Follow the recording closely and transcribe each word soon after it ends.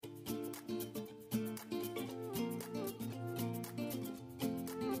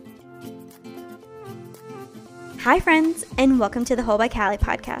Hi friends, and welcome to the Whole by Callie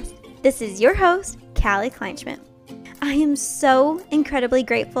podcast. This is your host, Callie Kleinschmidt. I am so incredibly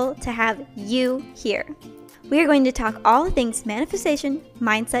grateful to have you here. We are going to talk all things manifestation,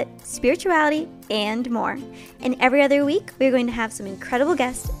 mindset, spirituality, and more. And every other week, we are going to have some incredible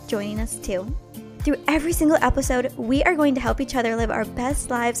guests joining us too. Through every single episode, we are going to help each other live our best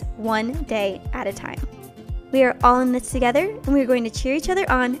lives one day at a time. We are all in this together, and we are going to cheer each other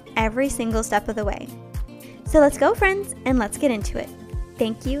on every single step of the way. So let's go, friends, and let's get into it.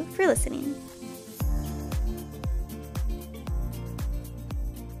 Thank you for listening.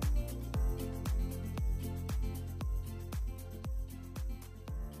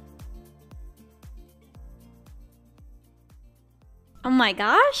 Oh my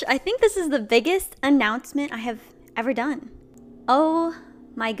gosh, I think this is the biggest announcement I have ever done. Oh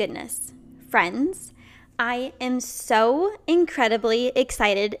my goodness. Friends, I am so incredibly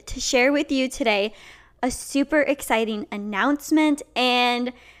excited to share with you today a super exciting announcement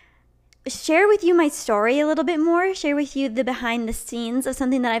and share with you my story a little bit more, share with you the behind the scenes of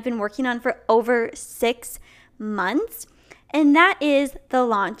something that I've been working on for over 6 months. And that is the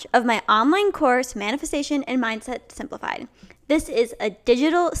launch of my online course, Manifestation and Mindset Simplified. This is a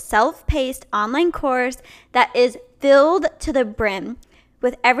digital, self-paced online course that is filled to the brim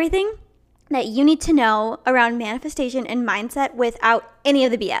with everything that you need to know around manifestation and mindset without any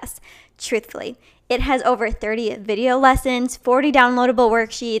of the BS. Truthfully, it has over 30 video lessons, 40 downloadable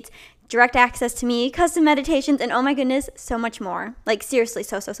worksheets, direct access to me, custom meditations, and oh my goodness, so much more. Like seriously,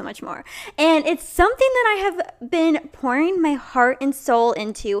 so much more. And it's something that I have been pouring my heart and soul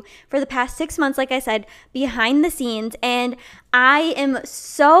into for the past 6 months, like I said, behind the scenes. And I am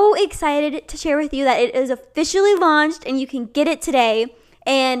so excited to share with you that it is officially launched and you can get it today.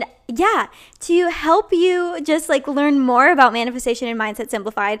 And yeah, to help you just like learn more about manifestation and mindset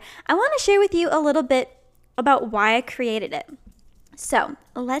simplified, I want to share with you a little bit about why I created it. So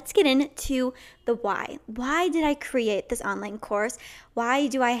let's get into the why. Why did I create this online course? Why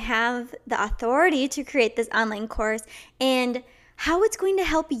do I have the authority to create this online course? And how it's going to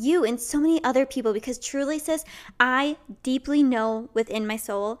help you and so many other people, because truly, sis, I deeply know within my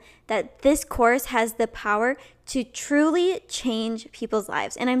soul that this course has the power to truly change people's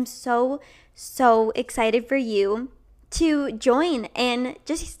lives. And I'm so excited for you to join and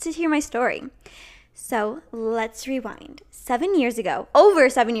just to hear my story. So let's rewind. 7 years ago, over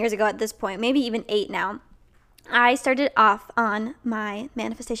 7 years ago at this point, maybe even 8 now, I started off on my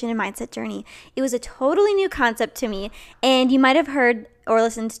manifestation and mindset journey. It was a totally new concept to me, and you might have heard or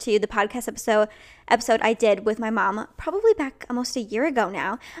listened to the podcast episode I did with my mom probably back almost a year ago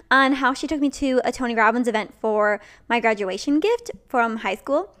now on how she took me to a Tony Robbins event for my graduation gift from high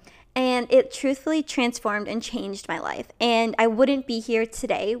school. And it truthfully transformed and changed my life. And I wouldn't be here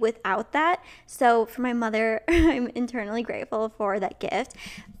today without that. So for my mother, I'm internally grateful for that gift.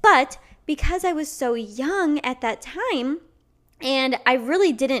 But because I was so young at that time, and I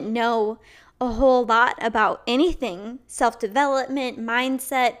really didn't know a whole lot about anything, self-development,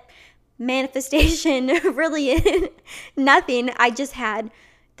 mindset, manifestation, really nothing. I just had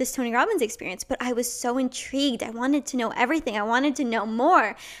this Tony Robbins experience, but I was so intrigued. I wanted to know everything. I wanted to know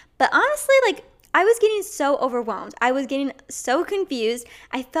more. But honestly, I was getting so overwhelmed. I was getting so confused.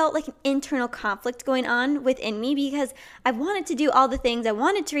 I felt like an internal conflict going on within me because I wanted to do all the things. I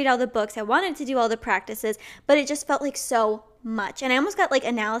wanted to read all the books. I wanted to do all the practices, but it just felt like so much. And I almost got like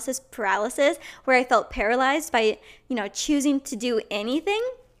analysis paralysis where I felt paralyzed by, choosing to do anything.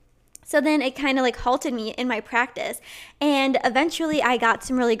 So then it kind of like halted me in my practice. And eventually I got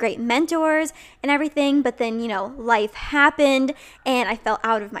some really great mentors and everything. But then, life happened and I fell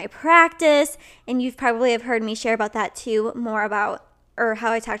out of my practice. And you've probably have heard me share about that too, more about, or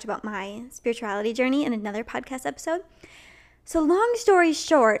how I talked about my spirituality journey in another podcast episode. So long story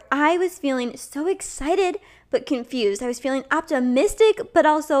short, I was feeling so excited but confused. I was feeling optimistic but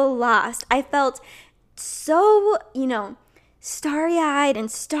also lost. I felt so, starry-eyed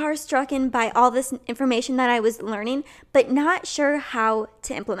and star-strucken by all this information that I was learning, but not sure how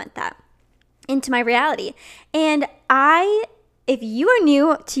to implement that into my reality. And if you are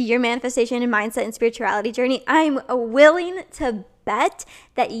new to your manifestation and mindset and spirituality journey, I'm willing to bet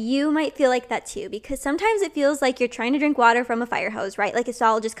that you might feel like that too, because sometimes it feels like you're trying to drink water from a fire hose, right? Like it's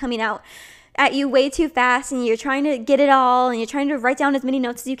all just coming out at you way too fast and you're trying to get it all and you're trying to write down as many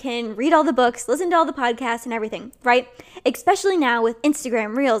notes as you can, read all the books, listen to all the podcasts and everything, right? Especially now with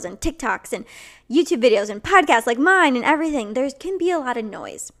Instagram Reels and TikToks and YouTube videos and podcasts like mine and everything, there can be a lot of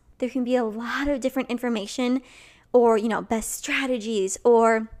noise. There can be a lot of different information or, best strategies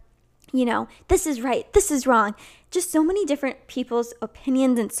or this is right, this is wrong. Just so many different people's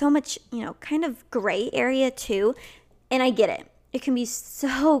opinions and so much, kind of gray area too. And I get it. It can be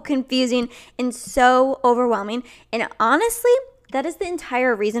so confusing and so overwhelming. And honestly, that is the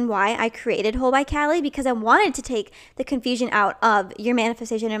entire reason why I created Whole by Callie, because I wanted to take the confusion out of your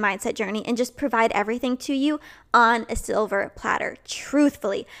manifestation and mindset journey and just provide everything to you on a silver platter.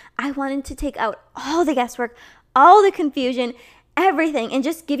 Truthfully, I wanted to take out all the guesswork, all the confusion, everything, and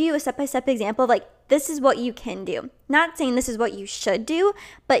just give you a step-by-step example of like, this is what you can do. Not saying this is what you should do,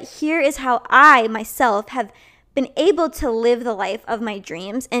 but here is how I myself have been able to live the life of my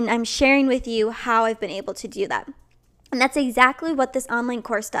dreams, and I'm sharing with you how I've been able to do that. And that's exactly what this online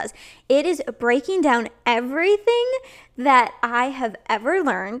course does. It is breaking down everything that I have ever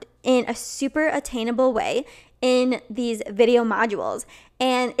learned in a super attainable way in these video modules.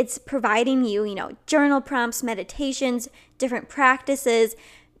 And it's providing you, journal prompts, meditations, different practices,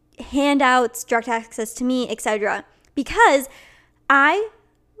 handouts, direct access to me, etc. Because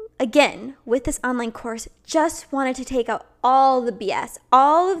again, with this online course, just wanted to take out all the BS,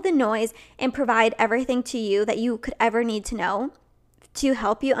 all of the noise, and provide everything to you that you could ever need to know to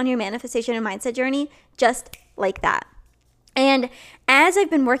help you on your manifestation and mindset journey, just like that. And as I've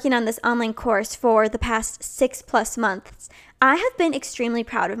been working on this online course for the past 6+ months, I have been extremely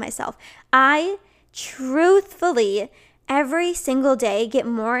proud of myself. I truthfully, every single day, get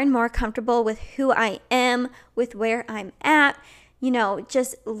more and more comfortable with who I am, with where I'm at,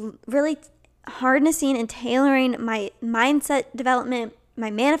 just really harnessing and tailoring my mindset development, my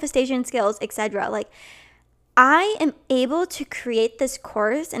manifestation skills, etc. Like, I am able to create this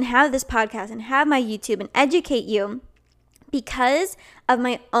course and have this podcast and have my YouTube and educate you because of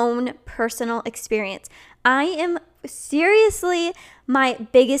my own personal experience. I am seriously my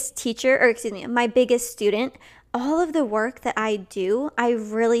biggest teacher, my biggest student. All of the work that I do, I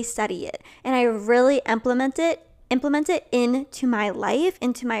really study it and I really implement it into my life,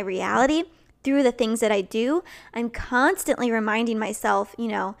 into my reality through the things that I do. I'm constantly reminding myself,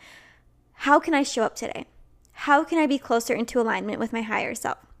 how can I show up today? How can I be closer into alignment with my higher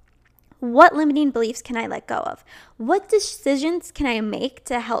self? What limiting beliefs can I let go of? What decisions can I make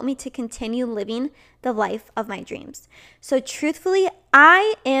to help me to continue living the life of my dreams? So truthfully,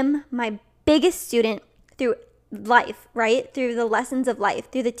 I am my biggest student through life, right? Through the lessons of life,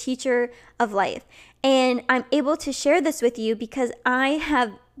 through the teacher of life. And I'm able to share this with you because I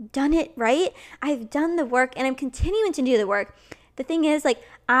have done it, right? I've done the work and I'm continuing to do the work. The thing is,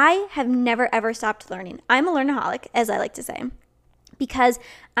 I have never ever stopped learning. I'm a learnaholic, as I like to say, because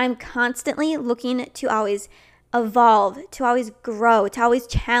I'm constantly looking to always evolve, to always grow, to always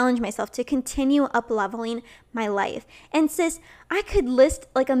challenge myself, to continue up-leveling my life. And sis, I could list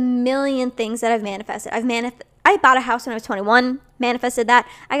a million things that I've manifested. I bought a house when I was 21, manifested that.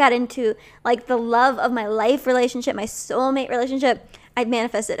 I got into the love of my life relationship, my soulmate relationship. I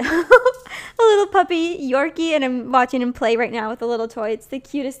manifested a little puppy Yorkie, and I'm watching him play right now with a little toy. It's the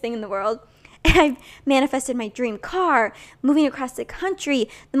cutest thing in the world. And I've manifested my dream car, moving across the country,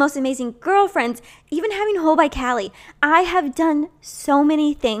 the most amazing girlfriends, even having Whole by Callie. I have done so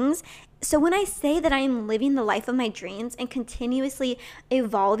many things. So when I say that I am living the life of my dreams and continuously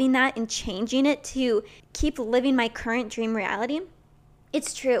evolving that and changing it to keep living my current dream reality,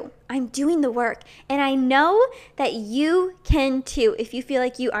 it's true. I'm doing the work. And I know that you can too if you feel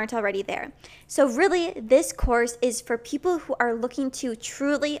like you aren't already there. So really, this course is for people who are looking to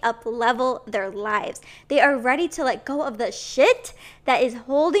truly up-level their lives. They are ready to let go of the shit that is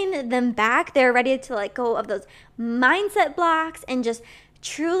holding them back. They're ready to let go of those mindset blocks and just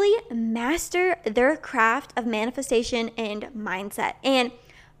truly master their craft of manifestation and mindset. And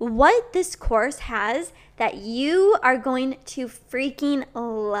what this course has that you are going to freaking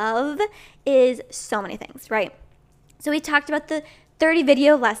love is so many things, right? So we talked about the 30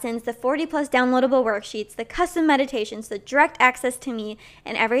 video lessons, the 40+ downloadable worksheets, the custom meditations, the direct access to me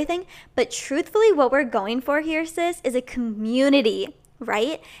and everything. But truthfully, what we're going for here, sis, is a community,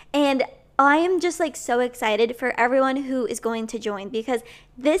 right? And I am just so excited for everyone who is going to join, because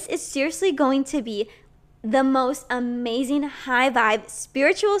this is seriously going to be the most amazing high vibe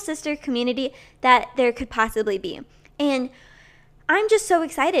spiritual sister community that there could possibly be. And I'm just so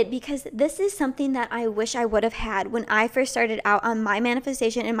excited because this is something that I wish I would have had when I first started out on my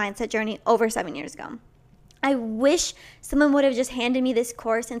manifestation and mindset journey over 7 years ago. I wish someone would have just handed me this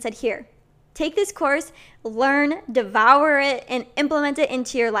course and said, here, take this course, learn, devour it, and implement it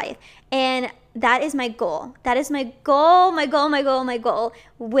into your life. And that is my goal. That is my goal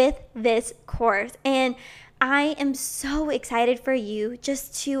with this course. And I am so excited for you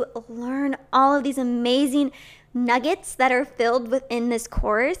just to learn all of these amazing nuggets that are filled within this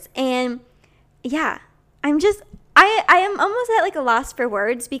course. And yeah, I am almost at like a loss for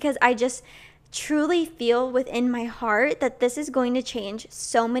words, because I just truly feel within my heart that this is going to change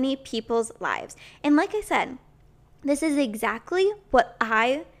so many people's lives. And like I said, this is exactly what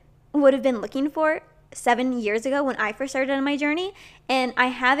I would have been looking for 7 years ago when I first started on my journey, and I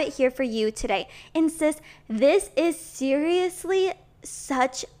have it here for you today. And sis, this is seriously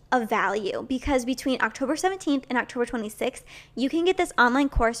such a value, because between October 17th and October 26th, you can get this online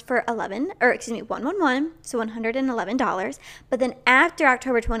course for $111, so $111. But then after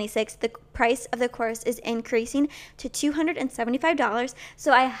October 26th, the price of the course is increasing to $275.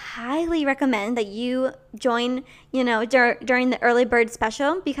 So I highly recommend that you join, during the early bird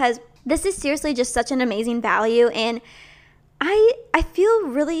special, because this is seriously just such an amazing value. And I feel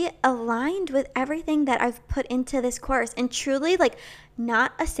really aligned with everything that I've put into this course, and truly, like,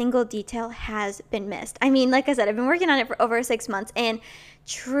 not a single detail has been missed. I mean, like I said, I've been working on it for over 6 months, and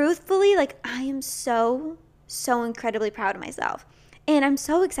truthfully, like, I am so incredibly proud of myself, and I'm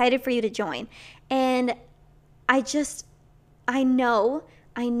so excited for you to join. And I know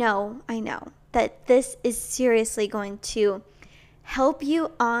that this is seriously going to help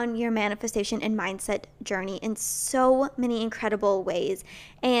you on your manifestation and mindset journey in so many incredible ways.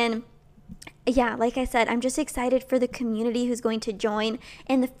 And yeah, like I said, I'm just excited for the community who's going to join.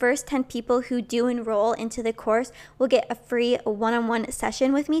 And the first 10 people who do enroll into the course will get a free one-on-one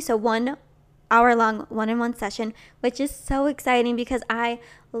session with me. So 1 hour-long one-on-one session, which is so exciting because I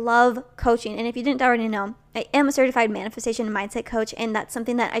love coaching. And if you didn't already know, I am a certified manifestation and mindset coach, and that's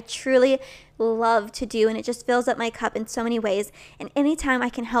something that I truly love to do, and it just fills up my cup in so many ways. And anytime I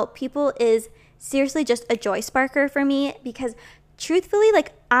can help people is seriously just a joy sparker for me, because truthfully,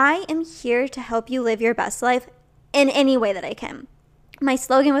 like, I am here to help you live your best life in any way that I can. My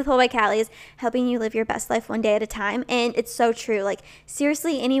slogan with Whole by Callie is helping you live your best life one day at a time. And it's so true. Like,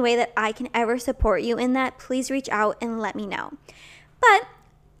 seriously, any way that I can ever support you in that, please reach out and let me know. But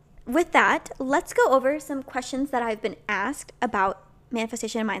with that, let's go over some questions that I've been asked about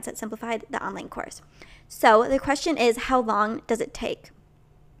Manifestation and Mindset Simplified, the online course. So the question is, how long does it take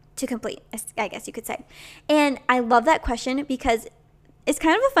to complete, I guess you could say? And I love that question because it's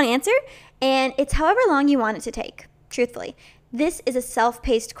kind of a fun answer, and it's however long you want it to take, truthfully. This is a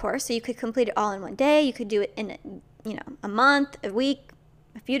self-paced course, so you could complete it all in one day. You could do it in, a month, a week,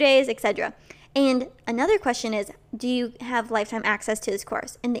 a few days, etc. And another question is, do you have lifetime access to this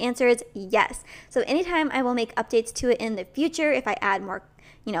course? And the answer is yes. So anytime I will make updates to it in the future, if I add more,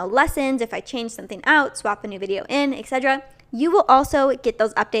 lessons, if I change something out, swap a new video in, etc., you will also get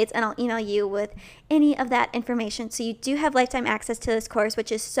those updates, and I'll email you with any of that information. So you do have lifetime access to this course,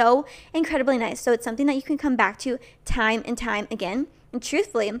 which is so incredibly nice. So it's something that you can come back to time and time again. And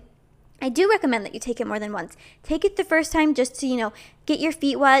truthfully, I do recommend that you take it more than once. Take it the first time just to, get your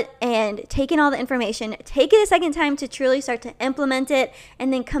feet wet and take in all the information. Take it a second time to truly start to implement it,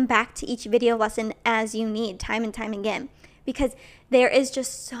 and then come back to each video lesson as you need, time and time again. Because there is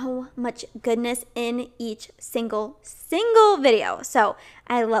just so much goodness in each single video. So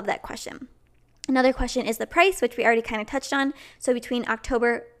I love that question. Another question is the price, which we already kind of touched on. So between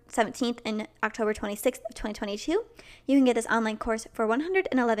October 17th and October 26th of 2022, you can get this online course for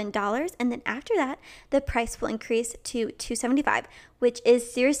 $111. And then after that, the price will increase to $275, which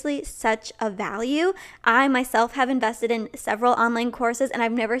is seriously such a value. I myself have invested in several online courses, and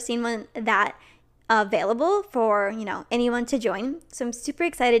I've never seen one that available for anyone to join. So I'm super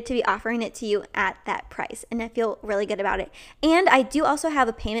excited to be offering it to you at that price, and I feel really good about it. And I do also have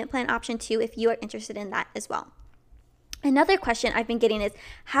a payment plan option too if you are interested in that as well. Another question I've been getting is,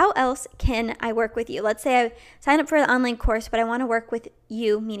 how else can I work with you? Let's say I signed up for the online course, but I want to work with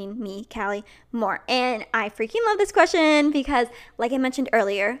you, meaning me, Callie, more. And I freaking love this question because, like I mentioned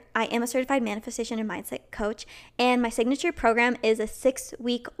earlier, I am a certified manifestation and mindset coach, and my signature program is a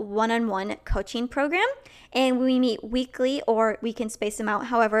 6-week one-on-one coaching program. And we meet weekly, or we can space them out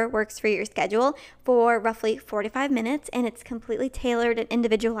however works for your schedule, for roughly 45 minutes. And it's completely tailored and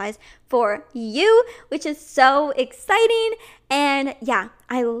individualized for you, which is so exciting. And yeah,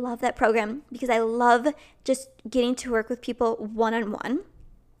 I love that program because I love just getting to work with people one-on-one.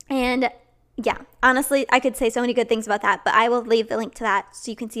 And yeah, honestly, I could say so many good things about that, but I will leave the link to that so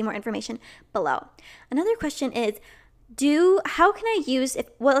you can see more information below. Another question is, how can I use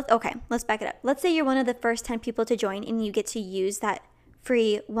okay, let's back it up. Let's say you're one of the first 10 people to join and you get to use that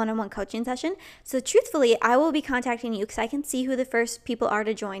free one-on-one coaching session. So truthfully, I will be contacting you because I can see who the first people are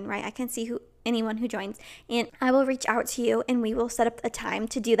to join, right? I can see anyone who joins, and I will reach out to you and we will set up a time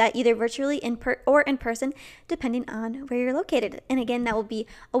to do that either virtually or in person, depending on where you're located. And again, that will be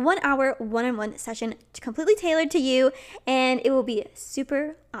a 1-hour one-on-one session completely tailored to you, and it will be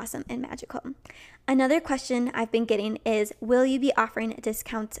super awesome and magical. Another question I've been getting is, will you be offering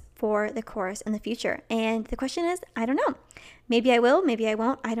discounts for the course in the future? And the question is, I don't know. Maybe I will, maybe I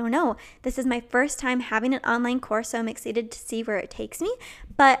won't, I don't know. This is my first time having an online course, so I'm excited to see where it takes me,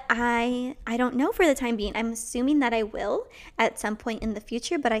 but I don't know for the time being. I'm assuming that I will at some point in the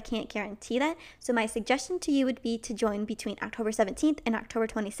future, but I can't guarantee that. So my suggestion to you would be to join between October 17th and October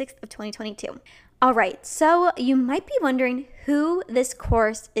 26th of 2022. All right, so you might be wondering who this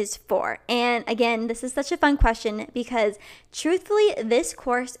course is for. And again, this is such a fun question because truthfully, this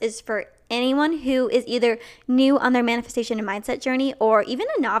course is for anyone who is either new on their manifestation and mindset journey, or even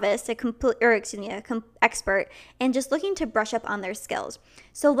a novice, expert, and just looking to brush up on their skills.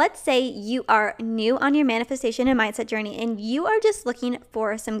 So let's say you are new on your manifestation and mindset journey and you are just looking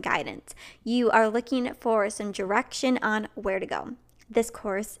for some guidance. You are looking for some direction on where to go. This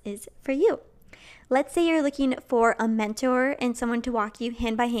course is for you. Let's say you're looking for a mentor and someone to walk you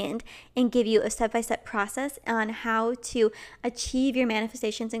hand by hand and give you a step-by-step process on how to achieve your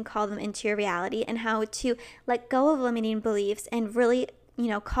manifestations and call them into your reality, and how to let go of limiting beliefs and really,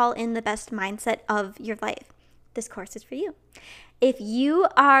 call in the best mindset of your life. This course is for you. If you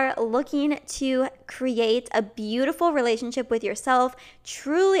are looking to create a beautiful relationship with yourself,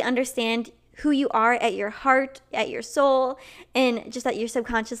 truly understand who you are at your heart, at your soul, and just at your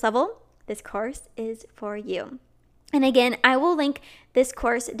subconscious level, this course is for you. And again, I will link this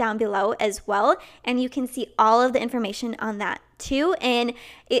course down below as well, and you can see all of the information on that too. And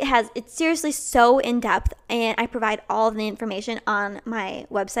it's seriously so in depth, and I provide all of the information on my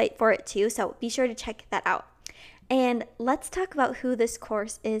website for it too. So be sure to check that out. And let's talk about who this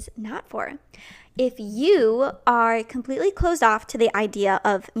course is not for. If you are completely closed off to the idea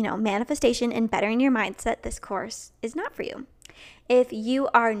of, manifestation and bettering your mindset, this course is not for you. If you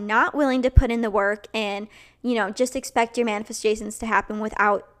are not willing to put in the work and, just expect your manifestations to happen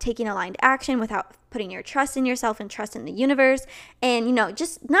without taking aligned action, without putting your trust in yourself and trust in the universe, and,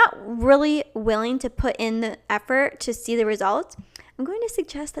 just not really willing to put in the effort to see the results, I'm going to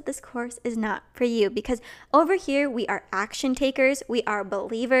suggest that this course is not for you, because over here we are action takers, we are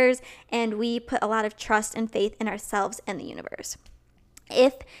believers, and we put a lot of trust and faith in ourselves and the universe.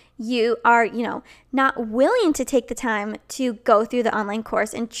 If you are, not willing to take the time to go through the online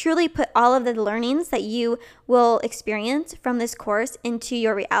course and truly put all of the learnings that you will experience from this course into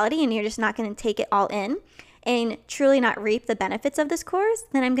your reality, and you're just not going to take it all in and truly not reap the benefits of this course,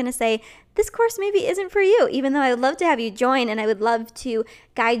 then I'm going to say this course maybe isn't for you, even though I would love to have you join and I would love to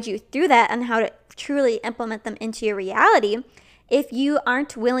guide you through that and how to truly implement them into your reality. If you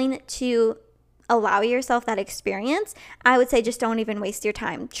aren't willing to allow yourself that experience, I would say just don't even waste your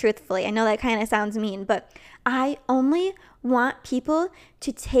time, truthfully. I know that kind of sounds mean, but I only want people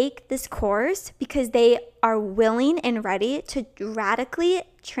to take this course because they are willing and ready to radically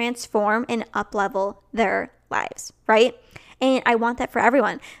transform and up-level their lives, right? And I want that for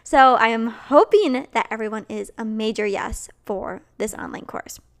everyone. So I am hoping that everyone is a major yes for this online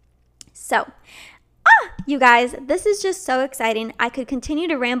course. So, you guys, this is just so exciting. I could continue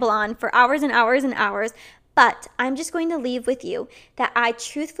to ramble on for hours and hours and hours, but I'm just going to leave with you that I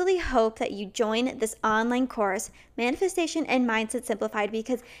truthfully hope that you join this online course, Manifestation and Mindset Simplified,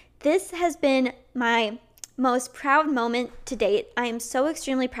 because this has been my most proud moment to date. I am so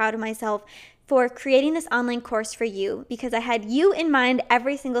extremely proud of myself for creating this online course for you, because I had you in mind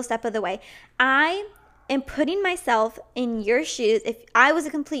every single step of the way. I am putting myself in your shoes. If I was a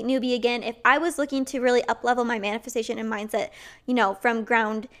complete newbie again, if I was looking to really up-level my manifestation and mindset, from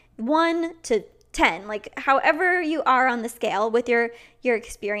ground 1 to 10, like however you are on the scale with your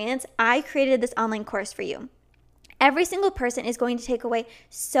experience, I created this online course for you. Every single person is going to take away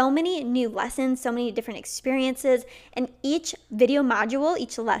so many new lessons, so many different experiences, and each video module,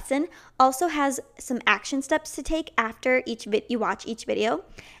 each lesson also has some action steps to take after you watch each video.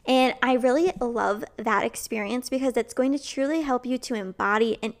 And I really love that experience because it's going to truly help you to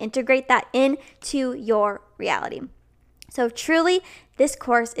embody and integrate that into your reality. So truly, this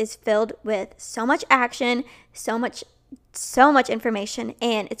course is filled with so much action, so much information,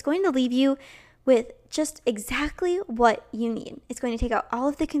 and it's going to leave you with just exactly what you need. It's going to take out all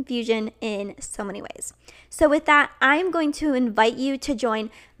of the confusion in so many ways. So with that, I'm going to invite you to join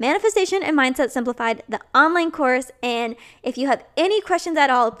Manifestation and Mindset Simplified, the online course. And if you have any questions at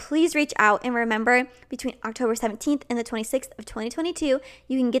all, please reach out. And remember, between October 17th and the 26th of 2022,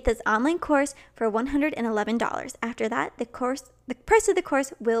 you can get this online course for $111. After that, the price of the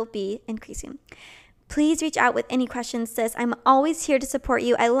course will be increasing. Please reach out with any questions, sis. I'm always here to support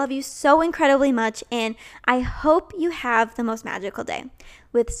you. I love you so incredibly much, and I hope you have the most magical day.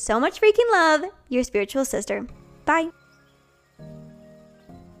 With so much freaking love, your spiritual sister. Bye.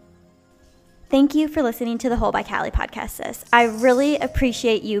 Thank you for listening to the Whole by Callie podcast, sis. I really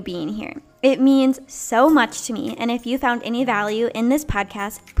appreciate you being here. It means so much to me, and if you found any value in this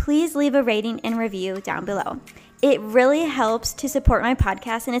podcast, please leave a rating and review down below. It really helps to support my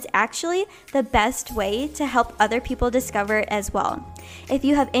podcast, and it's actually the best way to help other people discover it as well. If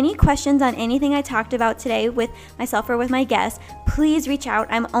you have any questions on anything I talked about today with myself or with my guests, please reach out.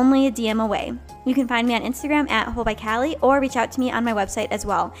 I'm only a DM away. You can find me on Instagram at Whole by Callie, or reach out to me on my website as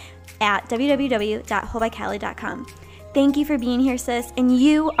well at www.wholebycallie.com. Thank you for being here, sis, and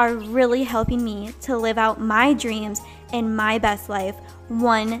you are really helping me to live out my dreams and my best life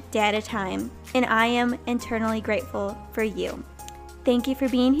one day at a time, and I am eternally grateful for you. Thank you for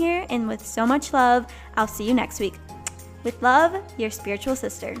being here, and with so much love, I'll see you next week. With love, your spiritual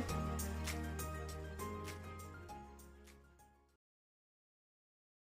sister.